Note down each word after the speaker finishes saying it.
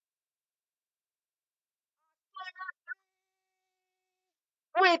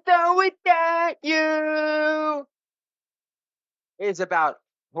Without you is about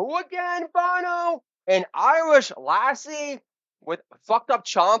who again, Bono? An Irish lassie with fucked up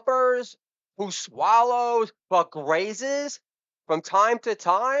chompers who swallows but grazes from time to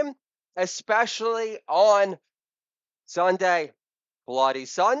time, especially on Sunday. Bloody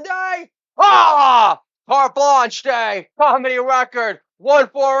Sunday? Ah! Carte Blanche Day, comedy record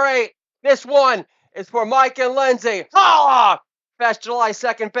 148. This one is for Mike and Lindsay. Ah! Best July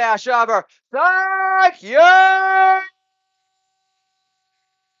 2nd bash ever. Thank you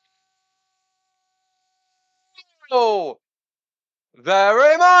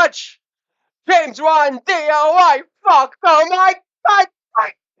very much. James Run DOI. Fuck the mic.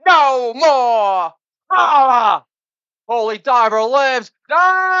 No more. Ah! Holy Diver lives.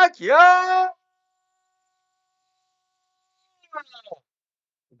 Thank you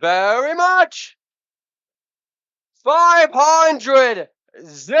very much. 500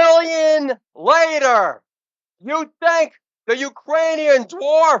 zillion later. You think the Ukrainian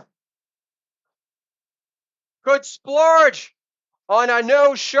dwarf could splurge on a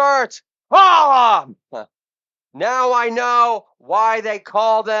new shirt? Ah! Now I know why they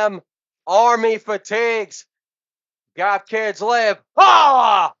call them army fatigues. Got kids live.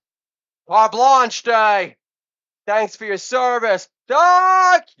 Ah! Carte Blanche Day. Thanks for your service.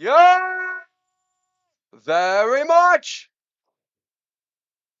 Thank you very much.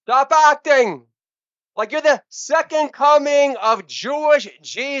 Stop acting like you're the second coming of Jewish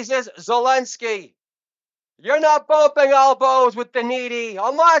Jesus Zelensky. You're not bumping elbows with the needy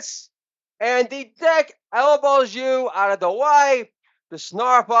unless Andy Dick elbows you out of the way to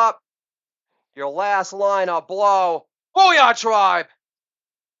snarf up your last line of blow. Booyah, tribe!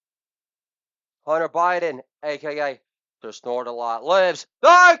 Hunter Biden, aka the Snort a Lot, lives.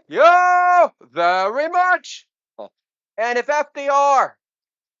 Thank you very much. And if FDR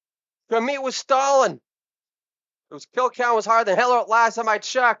could meet with Stalin, whose kill count was higher than Hitler last time I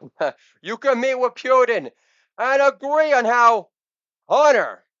checked, you can meet with Putin and agree on how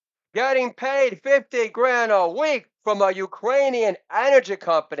Hunter getting paid 50 grand a week from a Ukrainian energy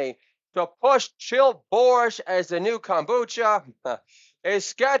company to push chilled borscht as the new kombucha is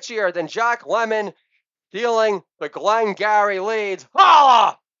sketchier than Jack Lemmon stealing the Glengarry leads.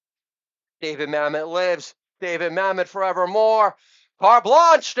 Holla! David Mamet lives. David Mamet forevermore. Carte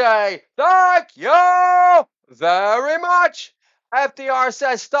Blanche Day. Thank you very much. FDR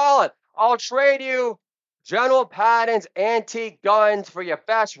says, Stalin, I'll trade you General Patton's antique guns for your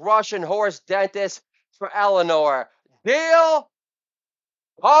best Russian horse dentist for Eleanor. Deal?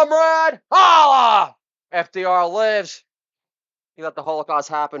 Comrade? Holla! FDR lives. He let the Holocaust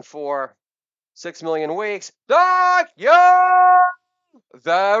happen for 6 million weeks. Thank you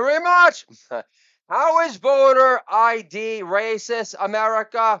very much. How is voter ID racist,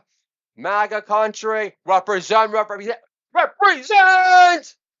 America? MAGA country, represent.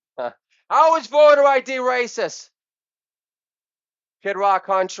 How is voter ID racist? Kid Rock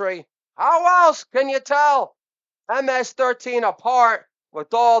country. How else can you tell MS-13 apart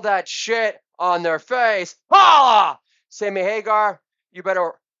with all that shit on their face? Holla! Sammy Hagar, you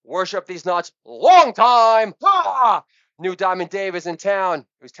better worship these nuts long time. Holla! New Diamond Dave is in town.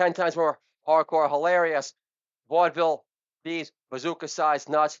 He was 10 times more hardcore hilarious. Vaudeville, these bazooka-sized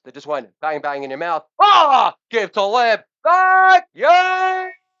nuts that just went bang bang in your mouth. Ah! Give to live. Thank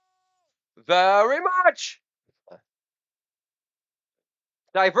you very much.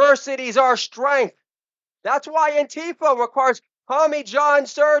 Diversity is our strength. That's why Antifa requires Tommy John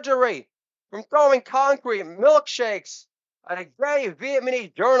surgery from throwing concrete milkshakes at a gay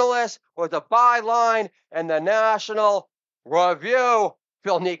Vietnamese journalist with a byline in the National Review.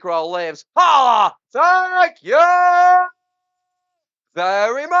 Phil Negro lives. Holla! Thank you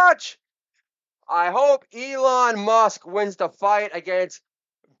very much. I hope Elon Musk wins the fight against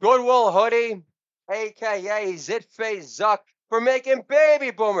Goodwill Hoodie, aka Zitface Zuck, for making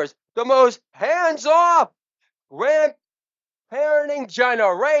baby boomers the most hands-off grandparenting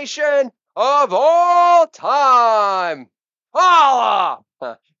generation of all time. Holla!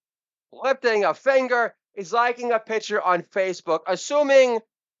 Lifting a finger is liking a picture on Facebook, assuming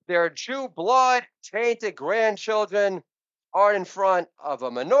their Jew blood tainted grandchildren are in front of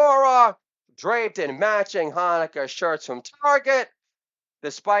a menorah, draped in matching Hanukkah shirts from Target.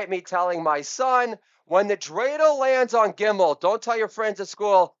 Despite me telling my son, when the dreidel lands on Gimel, don't tell your friends at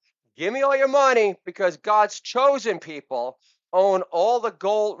school, give me all your money, because God's chosen people own all the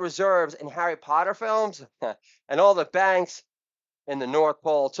gold reserves in Harry Potter films and all the banks in the North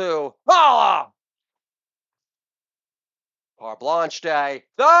Pole too. Holla! Carte Blanche Day.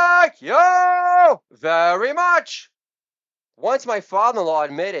 Thank you you very much. Once my father-in-law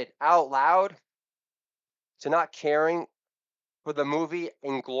admitted out loud to not caring for the movie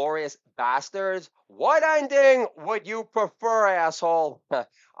Inglorious Bastards. What ending would you prefer, asshole?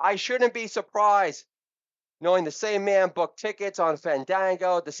 I shouldn't be surprised, knowing the same man booked tickets on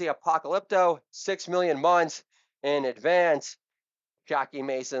Fandango to see Apocalypto 6 million months in advance. Jackie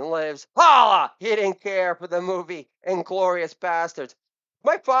Mason lives. Holla! He didn't care for the movie Inglorious Bastards.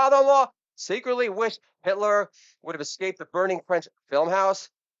 My father-in-law secretly wished Hitler would have escaped the burning French film house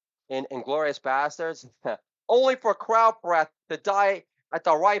in Inglorious Bastards, only for Krautbreath to die at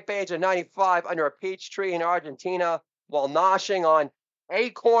the ripe age of 95 under a peach tree in Argentina while noshing on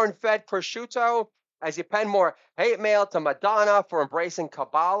acorn-fed prosciutto as he penned more hate mail to Madonna for embracing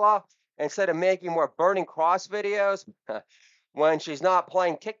Kabbalah instead of making more burning cross videos when she's not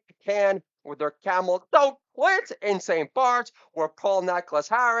playing kick the can with her camel don't quit in St. Bart's or Paul Nicholas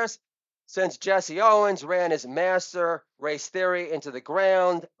Harris since Jesse Owens ran his master race theory into the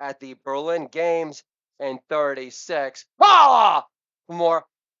ground at the Berlin Games in 36. Holla! More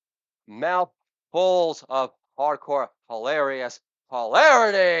mouthfuls of hardcore hilarious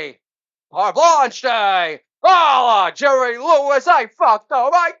hilarity. Our Blanche Day! Holla! Jerry Lewis, I fucked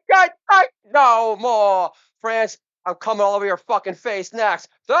up. I can't take no more. France, I'm coming all over your fucking face next.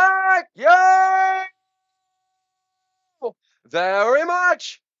 Thank you very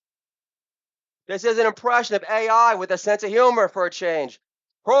much. This is an impression of AI with a sense of humor for a change.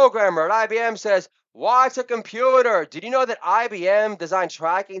 Programmer at IBM says, "What's a computer? Did you know that IBM designed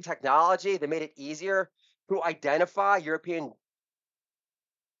tracking technology that made it easier to identify European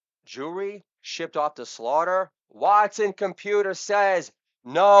Jewry shipped off to slaughter?" Watson Computer says,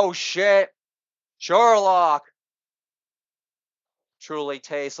 "No shit, Sherlock." Truly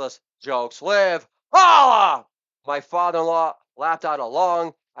tasteless jokes live. Holla! My father-in-law laughed out a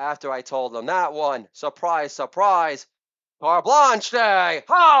lung after I told him that one. Surprise, surprise. Car Blanche Day.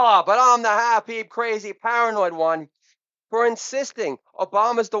 Holla! But I'm the happy, crazy, paranoid one for insisting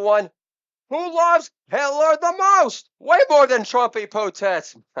Obama's the one who loves Hitler the most. Way more than Trumpy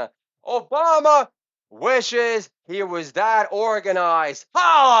protests. Obama wishes he was that organized.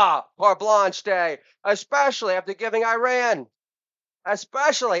 Holla! Car Blanche Day. Especially after giving Iran.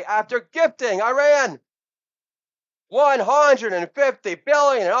 Especially after gifting Iran 150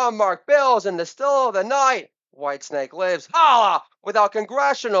 billion in unmarked bills in the still of the night. Whitesnake lives, holla, without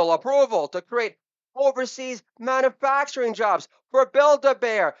congressional approval to create overseas manufacturing jobs for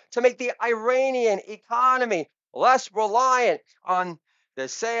Build-A-Bear to make the Iranian economy less reliant on the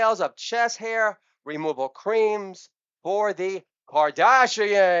sales of chest hair removal creams for the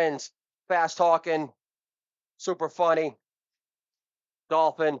Kardashians. Fast talking, super funny,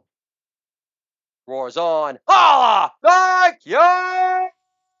 dolphin roars on. Holla! Thank you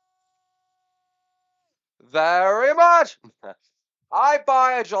very much. I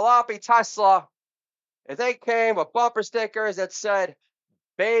buy a jalopy Tesla if they came with bumper stickers that said,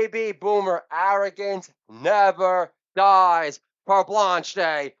 "Baby boomer arrogance never dies for Blanche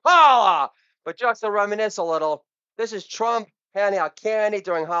Day." Holla! But just to reminisce a little, this is Trump handing out candy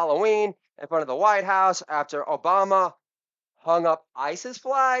during Halloween in front of the White House after Obama hung up ISIS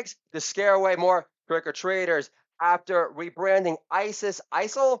flags to scare away more trick-or-treaters after rebranding ISIS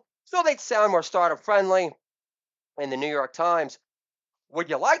ISIL so they'd sound more startup friendly in the New York Times. Would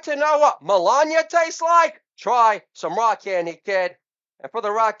you like to know what Melania tastes like? Try some rock candy, kid. And for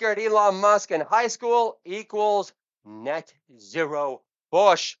the record, Elon Musk in high school equals net zero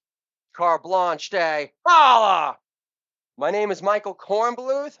Bush. Car Blanche Day. Holla! My name is Michael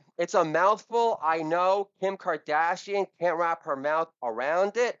Kornbluth. It's a mouthful. I know Kim Kardashian can't wrap her mouth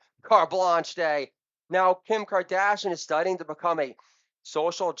around it. Car Blanche Day. Now, Kim Kardashian is studying to become a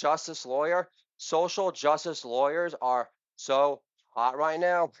social justice lawyer. Social justice lawyers are so hot right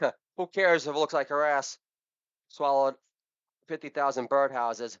now. Who cares if it looks like her ass swallowed 50,000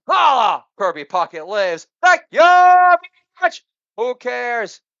 birdhouses? Holla! Kirby Puckett lives. Thank you very much. Who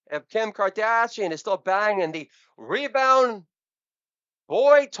cares if Kim Kardashian is still banging the rebound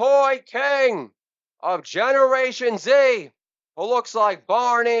boy toy king of Generation Z, who looks like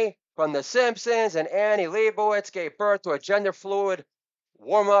Barney from The Simpsons, and Annie Leibovitz gave birth to a gender fluid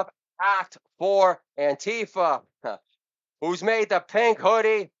warm-up act for Antifa, who's made the pink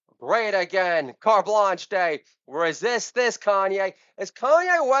hoodie great again. Car Blanche Day. Resist this, Kanye. Is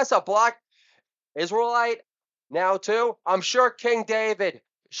Kanye West a black Israelite now too? I'm sure King David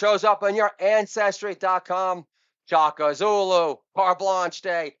shows up on your Ancestry.com. Chaka Zulu, Car Blanche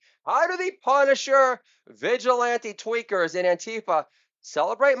Day. How do the Punisher vigilante tweakers in Antifa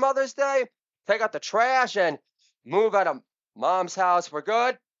celebrate Mother's Day? Take out the trash and move out of mom's house for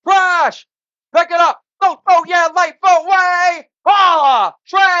good? Crash! Pick it up. Don't throw your life away. Holla!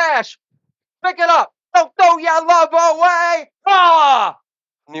 Trash! Pick it up. Don't throw your love away. Holla!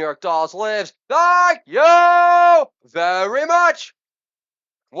 New York Dolls lives. Thank you very much.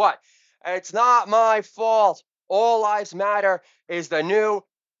 What? It's not my fault. All lives matter is the new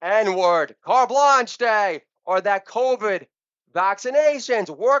N word. Car Blanche Day. Or that COVID vaccinations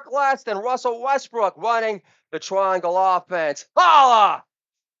work less than Russell Westbrook running the triangle offense. Holla!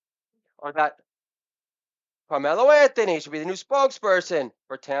 Or that Carmelo Anthony should be the new spokesperson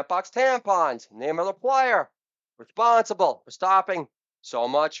for Tampax tampons. Name of the player responsible for stopping so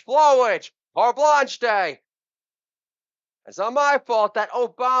much flowage. Car Blanche Day. It's not my fault that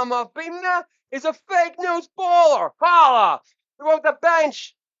Obama Bina is a fake news baller. Holla! He wrote the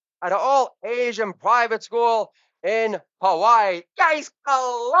bench at an all Asian private school in Hawaii. Guys,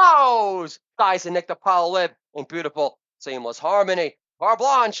 hellos! Guys and Nick DePaul live in beautiful, seamless harmony. Car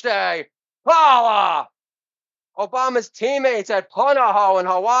Blanche Day. Holla! Obama's teammates at Punahou in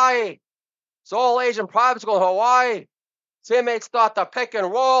Hawaii. It's all Asian private school in Hawaii. Teammates thought the pick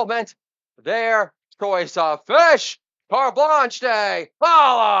and roll meant their choice of fish. Car Blanche Day.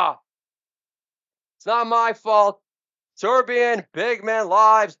 Holla! It's not my fault. Serbian big men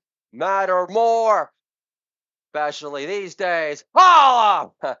lives matter more, especially these days.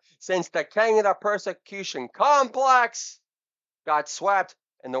 Holla! Since the king of the persecution complex got swept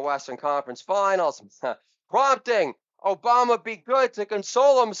in the Western Conference Finals, prompting Obama be good to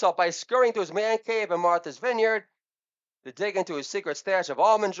console himself by scurrying to his man cave in Martha's Vineyard to dig into his secret stash of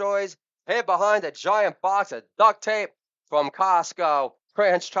almond joys, hid behind a giant box of duct tape from Costco.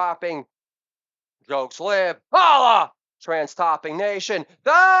 Trans-chopping jokes live. Holla! Trans-topping nation.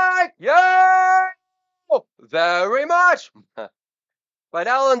 Thank you very much. But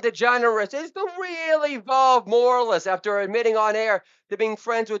Ellen DeGeneres is the real evolved moralist after admitting on air to being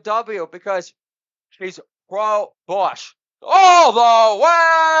friends with W because she's pro-Bush. All the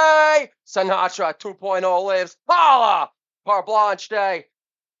way! Sinatra 2.0 lives. Holla! Car Blanche Day.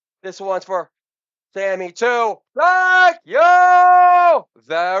 This one's for Sammy too. Thank you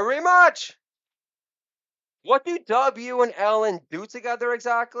very much. What do W and Ellen do together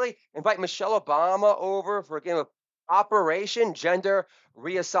exactly? Invite Michelle Obama over for a game of Operation Gender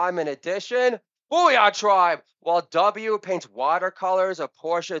Reassignment Edition? Booyah Tribe! While W paints watercolors of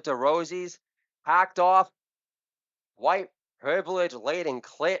Portia de Rosie's hacked off white privilege laden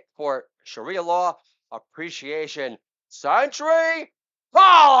clit for Sharia law appreciation century.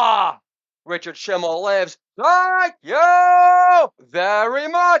 Holla! Richard Schimmel lives. Thank you very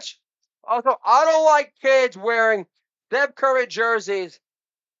much. Also, I don't like kids wearing Steph Curry jerseys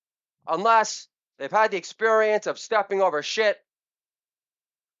unless they've had the experience of stepping over shit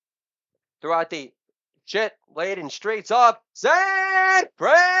throughout the shit laden streets of San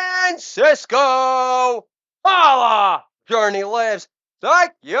Francisco. Holla! Journey lives.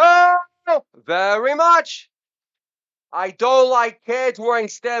 Thank you very much. I don't like kids wearing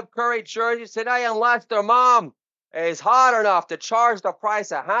Steph Curry jerseys today unless their mom is hot enough to charge the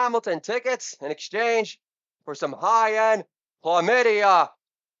price of Hamilton tickets in exchange for some high-end chlamydia.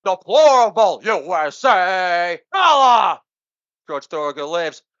 Deplorable USA. Holla! George Thorogood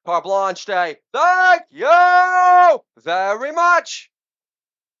lives. Car Blanche Day. Thank you very much.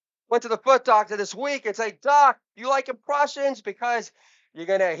 Went to the foot doctor this week and say, Doc, you like impressions? Because you're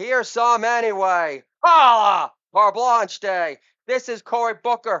going to hear some anyway. Holla! Car Blanche Day. This is Cory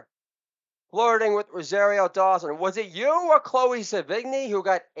Booker flirting with Rosario Dawson. Was it you or Chloe Sevigny who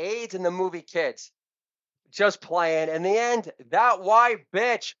got AIDS in the movie Kids? Just playing. In the end, that white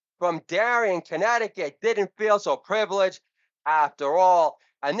bitch from Darien, Connecticut didn't feel so privileged after all.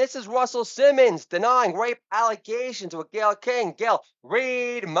 And this is Russell Simmons denying rape allegations with Gayle King. Gayle,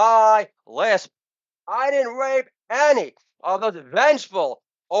 read my lisp. I didn't rape any of those vengeful,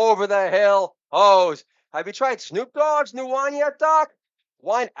 over-the-hill hoes. Have you tried Snoop Dogg's new wine yet, Doc?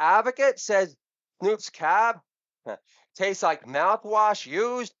 Wine Advocate says Snoop's cab tastes like mouthwash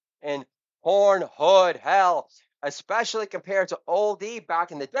used in Horn Hood hell, especially compared to Old E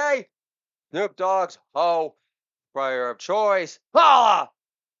back in the day. Snoop Dogg's hoe prayer of choice. Holla!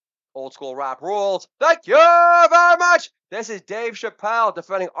 Old school rap rules. Thank you very much. This is Dave Chappelle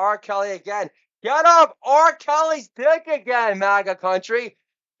defending R. Kelly again. Get up R. Kelly's dick again, MAGA country.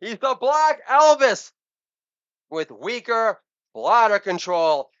 He's the Black Elvis with weaker bladder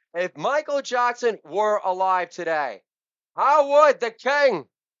control. If Michael Jackson were alive today, how would the king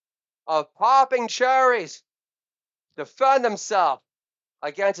of popping cherries defend himself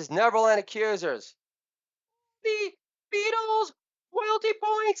against his Neverland accusers? The Beatles royalty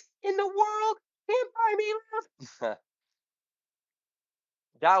points in the world can't buy me love.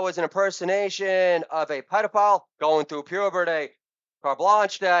 That was an impersonation of a pedophile going through puberty. For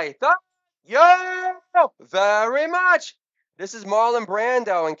Blanche Day. Thank you very much. This is Marlon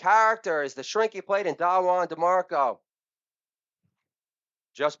Brando in character as the shrink he played in Don Juan DeMarco.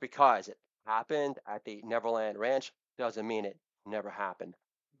 Just because it happened at the Neverland Ranch doesn't mean it never happened.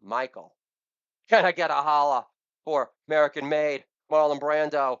 Michael, can I get a holla for American Made Marlon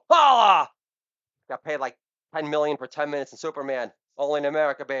Brando? Holla! Got paid like 10 million for 10 minutes in Superman. Only in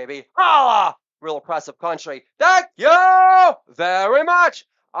America, baby. Holla! Real oppressive country. Thank you very much.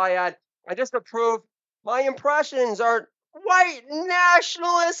 I just approved. My impressions are white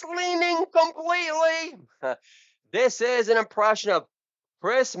nationalist leaning completely. This is an impression of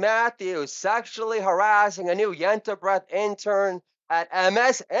Chris Matthews sexually harassing a new Yenta Breath intern at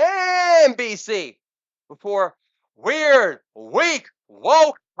MSNBC before weird, weak,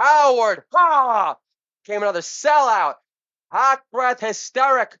 woke Howard came another sellout, hot breath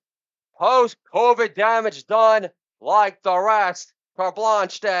hysteric, post COVID damage done like the rest for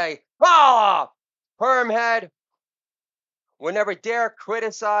Blanche Day. Permhead would never dare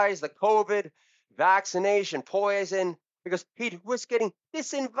criticize the COVID vaccination poison because he was getting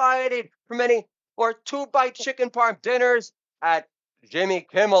disinvited from any or 2-bite chicken parm dinners at Jimmy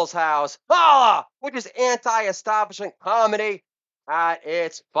Kimmel's house, which is anti-establishment comedy at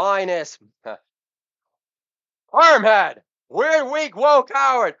its finest. Armhead, weird, weak, woke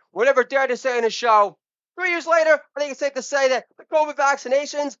coward, would never dare to say in a show. 3 years later, I think it's safe to say that the COVID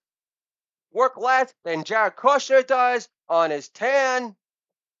vaccinations work less than Jared Kushner does on his tan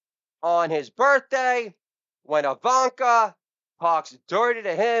on his birthday when Ivanka talks dirty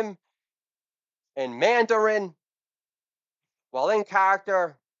to him in Mandarin while in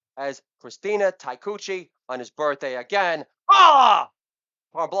character as Christina Taikuchi on his birthday again.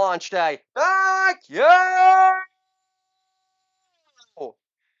 For Blanche Day. Thank you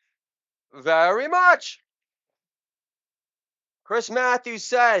very much. Chris Matthews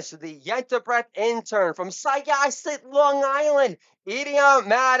says to the Yenta Breath intern from Syosset, Long Island, eating out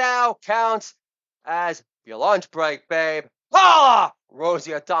Maddow counts as your lunch break, babe.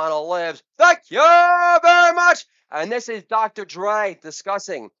 Rosie O'Donnell lives. Thank you very much. And this is Dr. Dre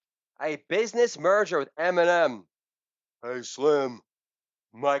discussing a business merger with Eminem. Hey, Slim,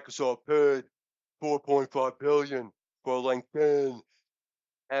 Microsoft paid $4.5 billion for LinkedIn.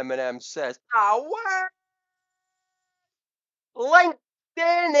 Eminem says, what?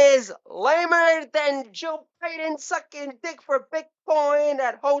 LinkedIn is lamer than Joe Biden sucking dick for Bitcoin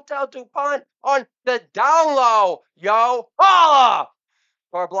at Hotel DuPont on the down low, yo.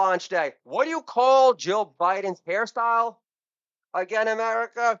 For Blanche Day. What do you call Jill Biden's hairstyle? Again,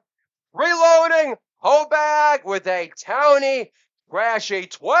 America? Reloading hoe bag with a towny, trashy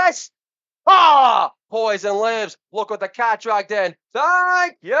twist. Poison lives. Look what the cat dragged in.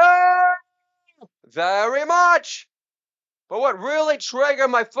 Thank you very much. But what really triggered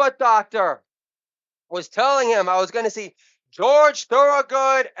my foot doctor was telling him I was going to see George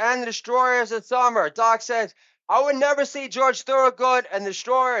Thorogood and the Destroyers this summer. Doc says, I would never see George Thorogood and the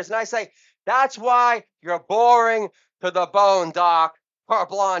Destroyers. And I say, that's why you're boring to the bone, Doc, for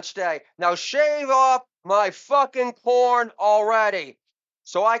Blanche Day. Now shave off my fucking corn already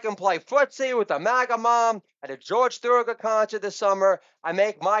so I can play footsie with the MAGA mom at a George Thorogood concert this summer and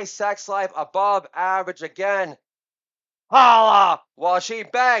make my sex life above average again. While she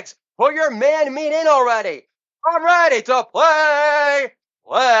begs, put your man meat in already. I'm ready to play.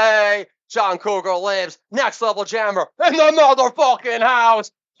 John Cougar lives, next level jammer in the motherfucking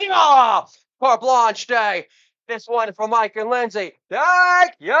house. For Blanche Day. This one is for Mike and Lindsay.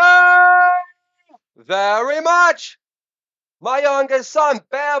 Thank you very much. My youngest son,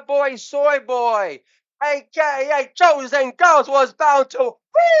 Bad Boy Soy Boy, aka Chosen Girls, was bound to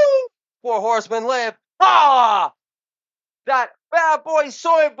 4 horsemen live. That Bad Boy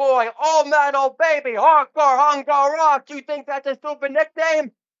Soy Boy, all metal baby, hardcore hunger rock. You think that's a stupid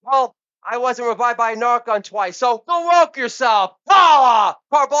nickname? Well, I wasn't revived by Narcon twice, so go woke yourself.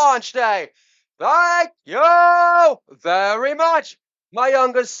 For Blanche Day. Thank you very much. My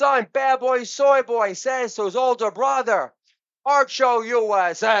youngest son, Bad Boy Soy Boy, says to his older brother, Art Show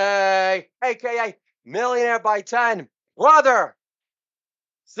USA, aka Millionaire by 10, brother,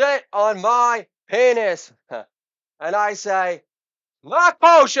 sit on my penis. And I say, not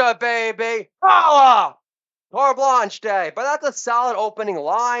kosher, baby. For Blanche Day. But that's a solid opening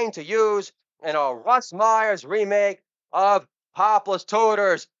line to use in a Russ Myers remake of Topless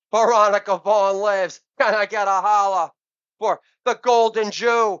Tutors. Veronica Vaughn lives. Can I get a holla? For the Golden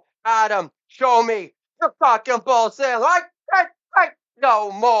Jew, Adam, show me your fucking bullshit. Like,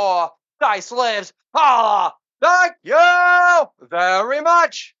 no more. Dice lives. Holla. Thank you very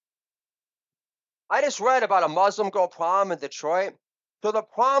much. I just read about a Muslim girl prom in Detroit. So the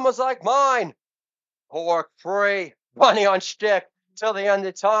prom was like mine. Pork free, money on stick till the end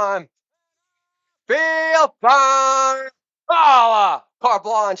of time. Feel fine. Holla! Carte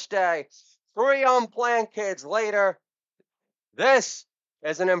Blanche Day. 3 unplanned kids later. This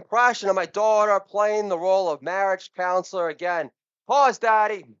is an impression of my daughter playing the role of marriage counselor again. Pause,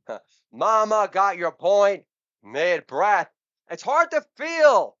 Daddy. Mama got your point. Mid breath. It's hard to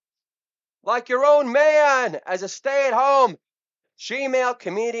feel like your own man as a stay at home Gmail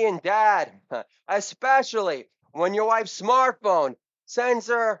comedian dad, especially when your wife's smartphone sends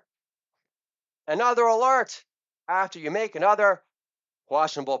her another alert after you make another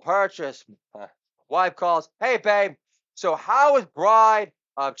questionable purchase. Wife calls, hey babe, so how is Bride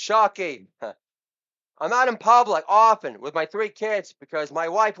of Chucky? I'm out in public often with my 3 kids because my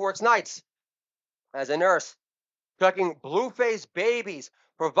wife works nights as a nurse, checking blue-faced babies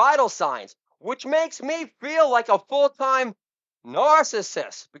for vital signs, which makes me feel like a full-time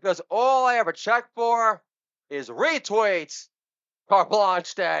narcissist because all I ever check for is retweets. Carte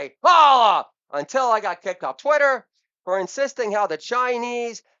Blanche Day. Holla! Until I got kicked off Twitter for insisting how the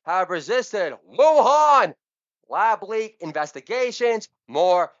Chinese have resisted Wuhan lab leak investigations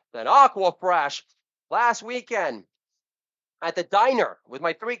more than Aquafresh last weekend at the diner with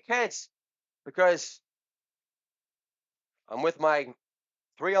my 3 kids because I'm with my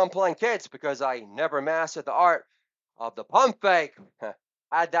 3 unplanned kids because I never mastered the art of the pump fake.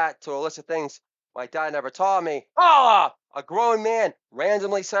 Add that to a list of things my dad never taught me. Ah! A grown man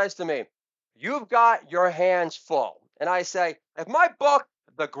randomly says to me, you've got your hands full. And I say, if my book,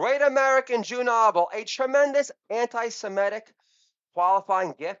 The Great American Jew Novel, a tremendous anti Semitic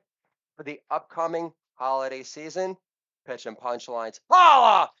qualifying gift for the upcoming holiday season, pitch and punchlines,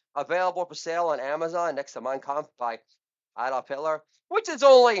 holla! Available for sale on Amazon next to Mein Kampf by Adolf Hitler, which is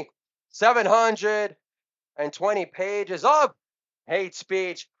only 720 pages of hate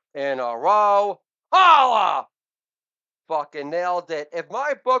speech in a row. Holla! Fucking nailed it. If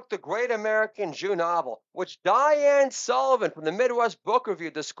my book, The Great American Jew Novel, which Diane Sullivan from the Midwest Book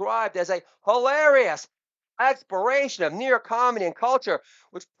Review described as a hilarious exploration of New York comedy and culture,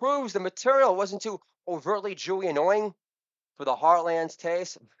 which proves the material wasn't too overtly Jewy annoying for the Heartland's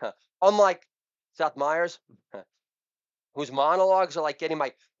taste, unlike Seth Meyers, whose monologues are like getting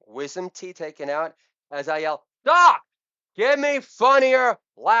my wisdom teeth taken out as I yell, Doc, give me funnier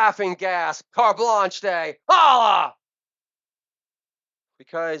laughing gas, Carte Blanche Day, holla!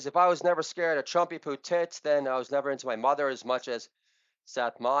 Because if I was never scared of Trumpy Poo tits, then I was never into my mother as much as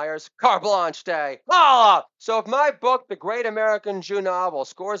Seth Meyers, Carte Blanche Day, holla! So if my book, The Great American Jew Novel,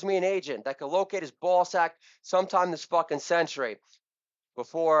 scores me an agent that can locate his ballsack sometime this fucking century,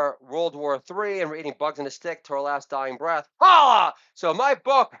 before World War III and we're eating bugs in a stick to our last dying breath. Holla! So my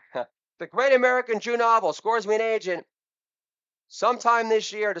book, The Great American Jew Novel, scores me an agent sometime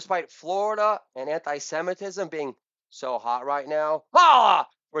this year, despite Florida and anti-Semitism being so hot right now. Holla!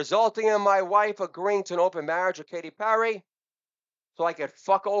 Resulting in my wife agreeing to an open marriage with Katy Perry so I could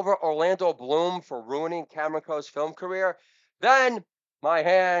fuck over Orlando Bloom for ruining Cameron Crowe's film career. Then my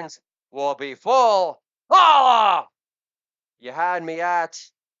hands will be full. Holla! You had me at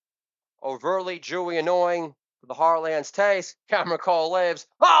overtly Jewy annoying for the Heartland's taste. Cameron Cole lives.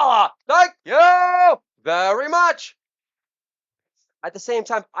 Holla! Thank you very much. At the same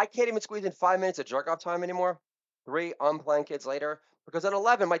time, I can't even squeeze in 5 minutes of jerk off time anymore. 3 unplanned kids later. Because at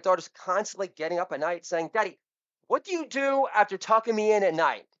 11, my daughter's constantly getting up at night saying, Daddy, what do you do after tucking me in at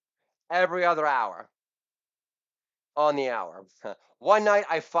night? Every other hour. On the hour. One night,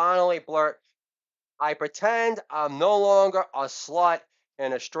 I finally blurt, I pretend I'm no longer a slut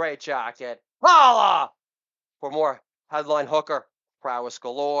in a straitjacket. Holla! For more headline hooker prowess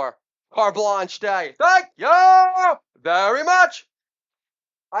galore. Carte Blanche Day. Thank you very much.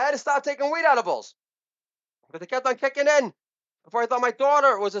 I had to stop taking weed edibles, but they kept on kicking in before I thought my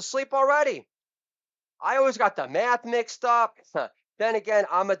daughter was asleep already. I always got the math mixed up. Then again,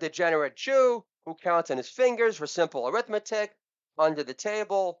 I'm a degenerate Jew who counts on his fingers for simple arithmetic under the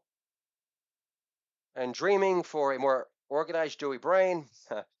table and dreaming for a more organized Jewy brain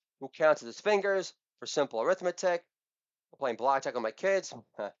who counts his fingers for simple arithmetic. I'm playing blackjack with my kids.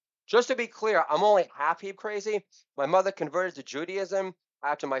 Just to be clear, I'm only half heap crazy. My mother converted to Judaism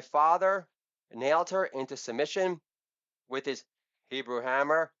after my father nailed her into submission with his Hebrew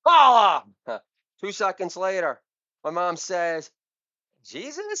hammer. Holla! 2 seconds later, my mom says,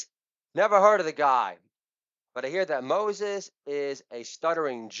 Jesus? Never heard of the guy. But I hear that Moses is a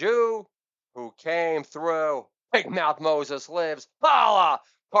stuttering Jew who came through. Big Mouth Moses lives. Holla!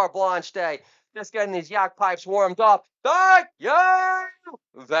 Carte Blanche Day. Just getting these yak pipes warmed up. Thank you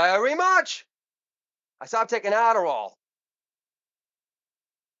very much. I stopped taking Adderall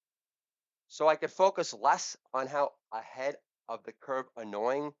so I could focus less on how ahead of the curve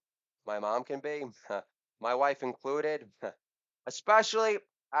annoying my mom can be, my wife included, especially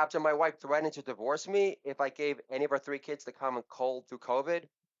after my wife threatened to divorce me if I gave any of our three kids the common cold through COVID,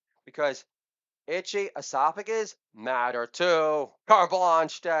 because itchy esophagus matter too. Carte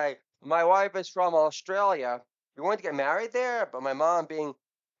blanche day. My wife is from Australia. We wanted to get married there, but my mom, being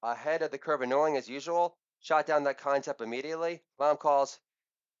ahead of the curve, annoying as usual, shot down that concept immediately. Mom calls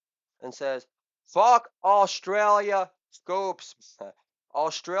and says, "Fuck Australia, scoops.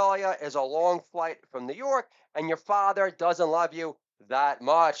 Australia is a long flight from New York, and your father doesn't love you that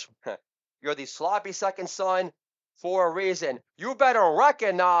much. You're the sloppy second son for a reason. You better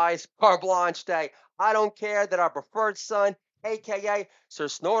recognize, Carte Blanche Day. I don't care that our preferred son, aka Sir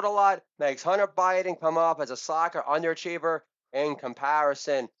Snort a Lot, makes Hunter Biden come off as a soccer underachiever in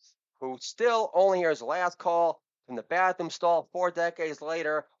comparison, who still only hears last call from the bathroom stall 4 decades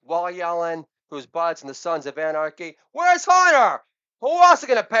later while yelling, whose buds and the Sons of Anarchy, where's Hunter? Who else is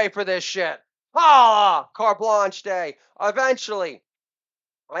going to pay for this shit? Holla! Carte Blanche Day. Eventually,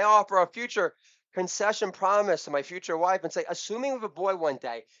 I offer a future concession promise to my future wife and say, assuming we have a boy one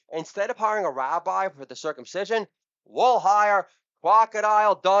day, instead of hiring a rabbi for the circumcision, we'll hire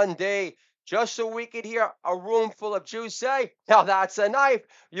Crocodile Dundee just so we could hear a room full of Jews say, now that's a knife.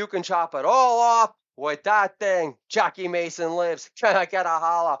 You can chop it all off with that thing. Jackie Mason lives. Can I get a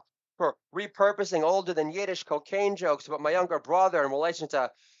holla for repurposing older than Yiddish cocaine jokes about my younger brother in relation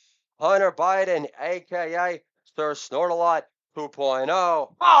to Hunter Biden, aka Sir Snortalot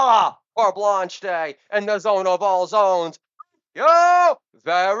 2.0. Holla! Or Blanche Day in the zone of all zones. Yo,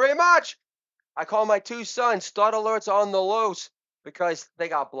 very much. I call my two sons stud alerts on the loose because they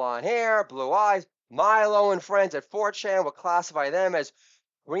got blonde hair, blue eyes. Milo and friends at 4chan would classify them as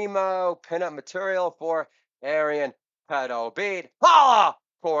primo pinup material for Aryan pedo beat. Holla!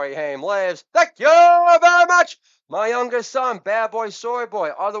 Corey Haim lives. Thank you very much. My youngest son, Bad Boy Soy Boy,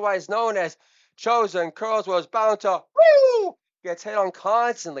 otherwise known as Chosen Curls, was bound to woo! Gets hit on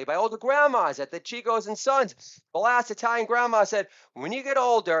constantly by older grandmas at the Chicos and Sons. The last Italian grandma said, when you get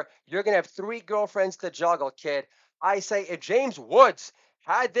older, you're going to have three girlfriends to juggle, kid. I say, if James Woods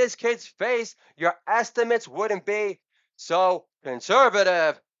had this kid's face, your estimates wouldn't be so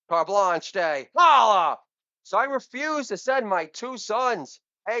conservative. Carte Blanche Day. Holla! So I refuse to send my two sons,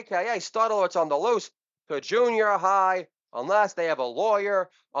 aka Studlets on the loose, to junior high unless they have a lawyer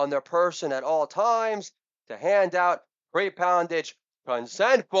on their person at all times to hand out pre-poundage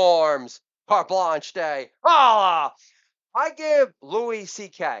consent forms. Carte Blanche Day. Holla! I give Louis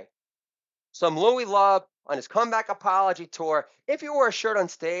C.K. some Louis love on his comeback apology tour if he wore a shirt on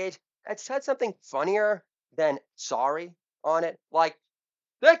stage that said something funnier than sorry on it, like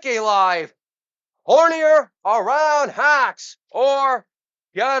Dickie Live, hornier around hacks, or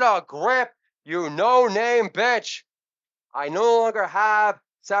get a grip, you no name bitch. I no longer have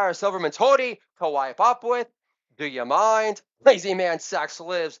Sarah Silverman's hoodie to wipe up with. Do you mind? Lazy man sex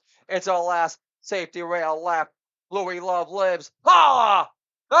lives. It's our last safety rail left. Louis Love lives. Holla!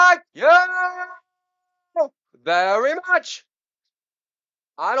 Thank you very much.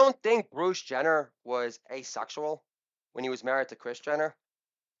 I don't think Bruce Jenner was asexual when he was married to Kris Jenner.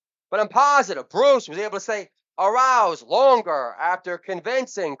 But I'm positive Bruce was able to stay aroused longer after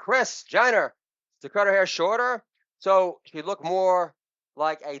convincing Kris Jenner to cut her hair shorter so she'd look more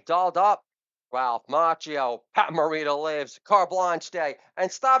like a dolled up Ralph Macchio. Pat Morita lives. Carte Blanche Day.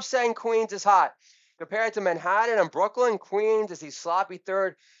 And stop saying Queens is hot. Compared to Manhattan and Brooklyn, Queens is the sloppy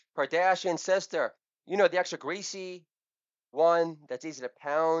third Kardashian sister. You know, the extra greasy one that's easy to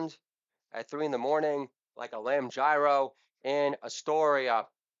pound at 3 in the morning like a lamb gyro in Astoria.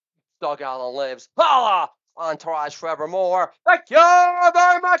 Doug Allen lives. Holla! Entourage forevermore. Thank you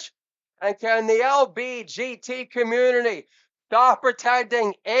very much. And can the LBGT community stop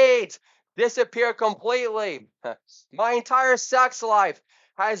pretending AIDS disappear completely? My entire sex life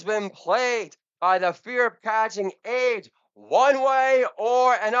has been plagued by the fear of catching AIDS one way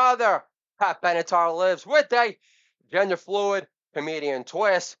or another. Pat Benatar lives with a gender fluid comedian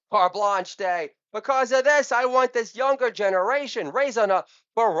twist. Carte Blanche Day. Because of this, I want this younger generation raised on a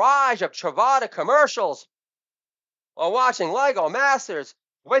barrage of Truvada commercials while watching Lego Masters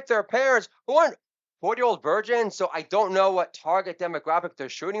with their parents who aren't 40-year-old virgins, so I don't know what target demographic they're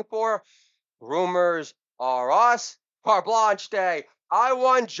shooting for. Rumors are us. Carte Blanche Day. I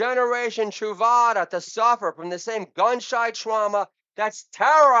want Generation Truvada to suffer from the same gun-shy trauma that's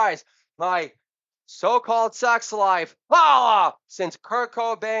terrorized my so-called sex life. Holla! Since Kurt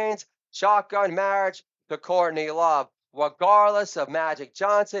Cobain's shotgun marriage to Courtney Love, regardless of Magic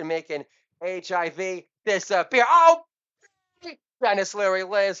Johnson making HIV disappear. Oh, Dennis Leary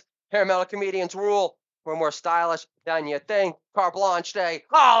Liz, hair metal comedians rule. We're more stylish than you think. Car Blanche Day.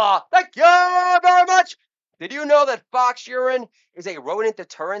 Holla! Thank you very much. Did you know that fox urine is a rodent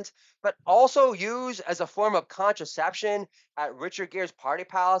deterrent, but also used as a form of contraception at Richard Gere's Party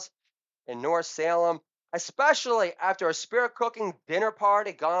Palace in North Salem, especially after a spirit cooking dinner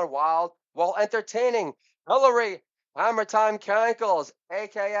party gone wild while entertaining Hillary Hammer Time Cankles,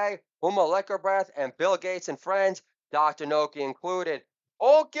 aka Uma Liquor Breath, and Bill Gates and friends, Dr. Noki included,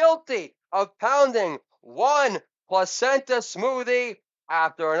 all guilty of pounding one placenta smoothie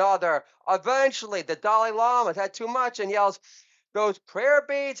after another. Eventually, the Dalai Lama had too much and yells, "Those prayer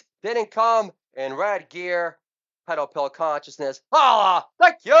beads didn't come in red gear." Pedal pill consciousness. Holla!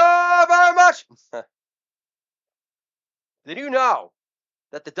 Thank you very much. Did you know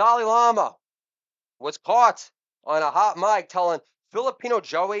that the Dalai Lama was caught on a hot mic telling Filipino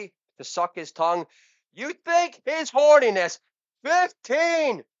Joey to suck his tongue? You think his horniness,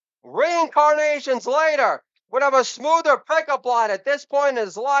 15 reincarnations later, would have a smoother pickup line at this point in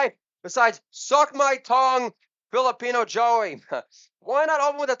his life besides suck my tongue, Filipino Joey? Why not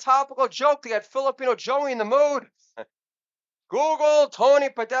open with a topical joke to get Filipino Joey in the mood? Google Tony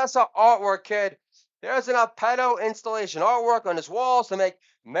Podesta artwork, kid. There's enough pedo installation artwork on his walls to make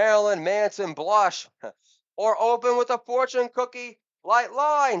Marilyn Manson blush. Or open with a fortune cookie light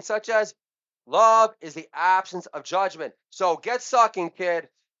line, such as, "Love is the absence of judgment. So get sucking, kid,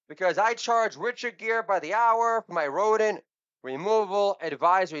 because I charge Richard Gere by the hour for my rodent removal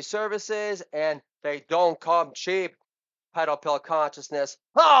advisory services, and they don't come cheap." Pedal pill consciousness.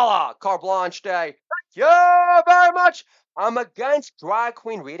 Holla! Car Blanche Day. Thank you very much. I'm against drag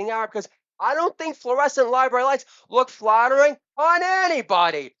queen reading hour because I don't think fluorescent library lights look flattering on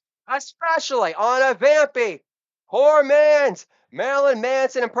anybody, especially on a vampy, poor man's Marilyn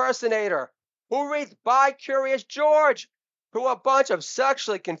Manson impersonator who reads By Curious George to a bunch of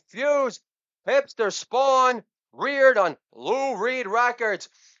sexually confused hipster spawn reared on Lou Reed records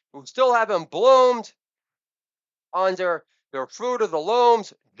who still haven't bloomed under the fruit of the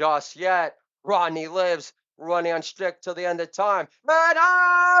looms just yet. Rodney lives running on strict till the end of time. And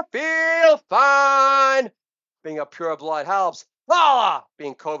I feel fine. Being a pure blood helps. Holla!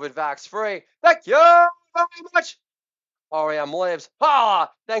 Being COVID vax free. Thank you very much. REM lives. Holla!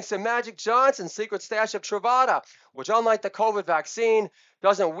 Thanks to Magic Johnson's secret stash of Truvada, which, unlike the COVID vaccine,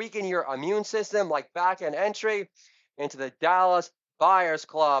 doesn't weaken your immune system like back end entry into the Dallas Buyers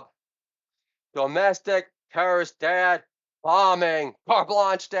Club. Domestic terrorist dad bombing. Car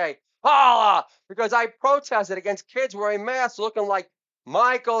Blanche Day. Holla! Because I protested against kids wearing masks looking like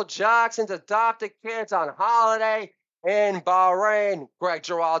Michael Jackson's adopted kids on holiday in Bahrain. Greg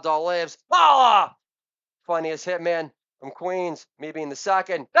Giraldo lives. Holla! Funniest hitman from Queens, me being the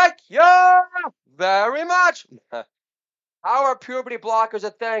second. Thank you very much. How are puberty blockers a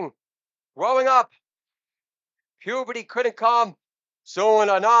thing? Growing up, puberty couldn't come soon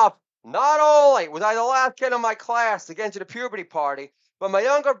enough. Not only was I the last kid in my class to get into the puberty party, but my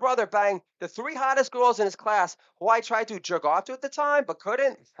younger brother banged the three hottest girls in his class who I tried to jerk off to at the time but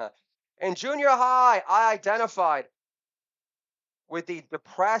couldn't. In junior high, I identified with the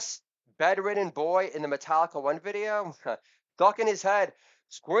depressed, bedridden boy in the Metallica 1 video, ducking his head,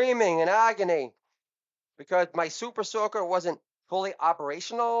 screaming in agony because my super soaker wasn't fully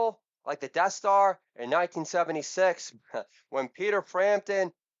operational like the Death Star in 1976 when Peter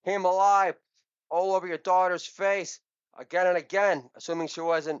Frampton came alive all over your daughter's face again and again, assuming she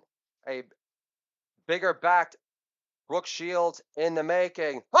wasn't a bigger backed Brooke Shields in the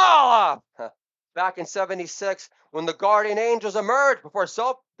making. Holla! Back in 76, when the Guardian Angels emerged before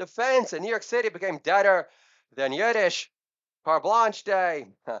self defense in New York City became deader than Yiddish. Car Blanche Day.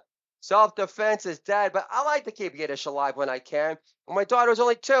 Self defense is dead, but I like to keep Yiddish alive when I can. When my daughter was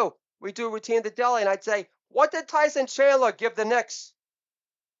only 2, we do a routine at the deli, and I'd say, "What did Tyson Chandler give the Knicks?"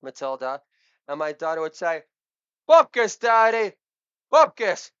 Matilda. And my daughter would say, "Bupkis, Daddy,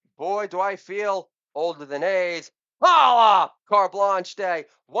 Bupkis." Boy, do I feel older than AIDS. Holla! Car Blanche Day.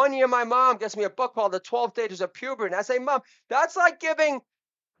 One year, my mom gets me a book called The 12 Stages of Puberty. And I say, "Mom, that's like giving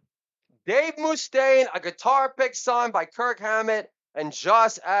Dave Mustaine a guitar pick signed by Kirk Hammett and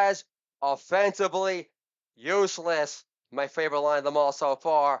just as offensively useless." My favorite line of them all so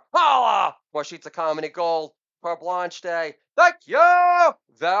far. Holla! More sheets of comedy gold. Car Blanche Day. Thank you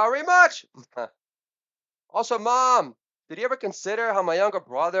very much. Also, Mom, did you ever consider how my younger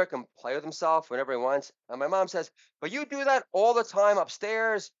brother can play with himself whenever he wants? And my mom says, "But you do that all the time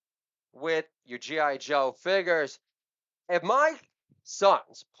upstairs with your G.I. Joe figures." If my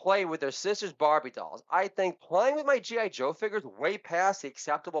sons play with their sisters' Barbie dolls, I think playing with my G.I. Joe figures way past the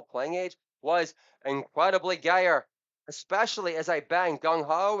acceptable playing age was incredibly gayer, especially as I banged Gung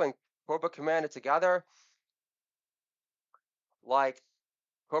Ho and Cobra Commander together. Like,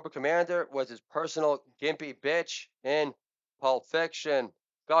 Cobra Commander was his personal gimpy bitch in Pulp Fiction.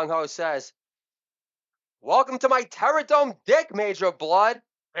 Gung Ho says, "Welcome to my Terradome dick, Major of Blood.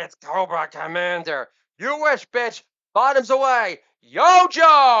 It's Cobra Commander. You wish, bitch. Bottoms away. Yo,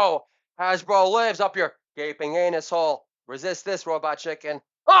 Joe! Hasbro lives up your gaping anus hole. Resist this, robot chicken.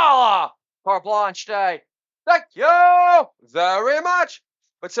 Holla! For Blanche Day. Thank you very much."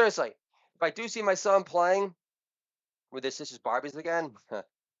 But seriously, if I do see my son playing with his sister's Barbies again,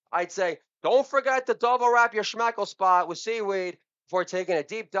 I'd say, don't forget to double wrap your schmeckle spot with seaweed before taking a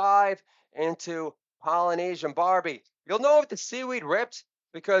deep dive into Polynesian Barbie. You'll know if the seaweed ripped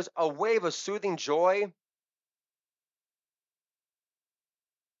because a wave of soothing joy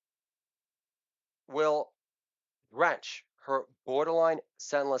will drench her borderline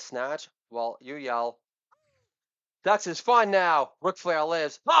scentless snatch while you yell, "That's his fun now. Ric Flair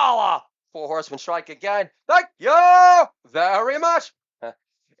lives. Holla! Four Horsemen strike again. Thank you very much."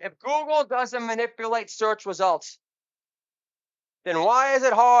 If Google doesn't manipulate search results, then why is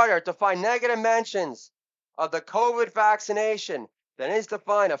it harder to find negative mentions of the COVID vaccination than it is to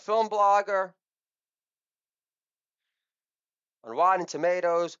find a film blogger on Rotten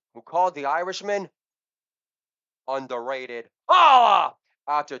Tomatoes who called The Irishman underrated? Holla!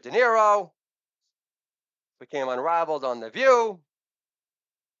 After De Niro became unraveled on The View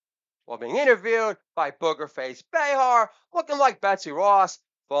while being interviewed by booger-faced Behar looking like Betsy Ross,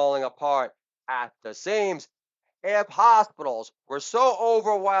 falling apart at the seams. If hospitals were so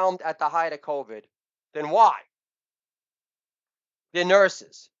overwhelmed at the height of COVID, then why the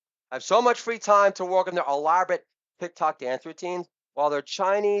nurses have so much free time to work on their elaborate TikTok dance routines while their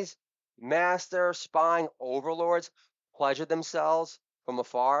Chinese master spying overlords pleasure themselves from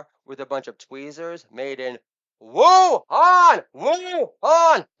afar with a bunch of tweezers made in Wuhan,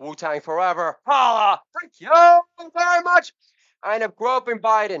 Wuhan, Wu-Tang forever, holla, thank you very much. And if groping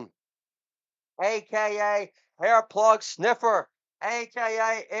Biden, aka hair plug sniffer,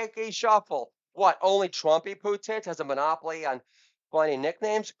 aka icky shuffle. What, only Trumpy Poo Tits has a monopoly on funny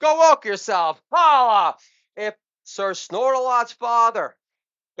nicknames? Go woke yourself. Holla! If Sir Snortalot's father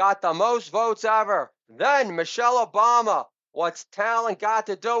got the most votes ever, then Michelle Obama, what's talent got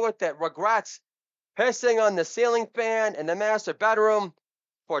to do with it? Regrets pissing on the ceiling fan in the master bedroom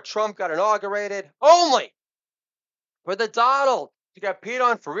before Trump got inaugurated, only for the Donald to get peed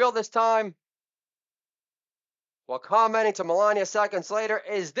on for real this time. While commenting to Melania seconds later,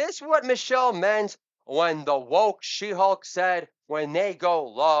 is this what Michelle meant when the woke She-Hulk said, when they go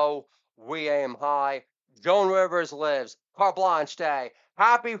low, we aim high? Joan Rivers lives. Carte Blanche Day.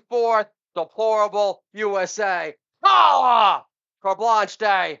 Happy 4th, deplorable USA. Ah! Carte Blanche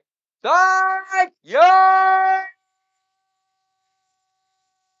Day. Thank you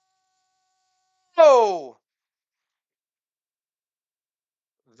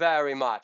very much.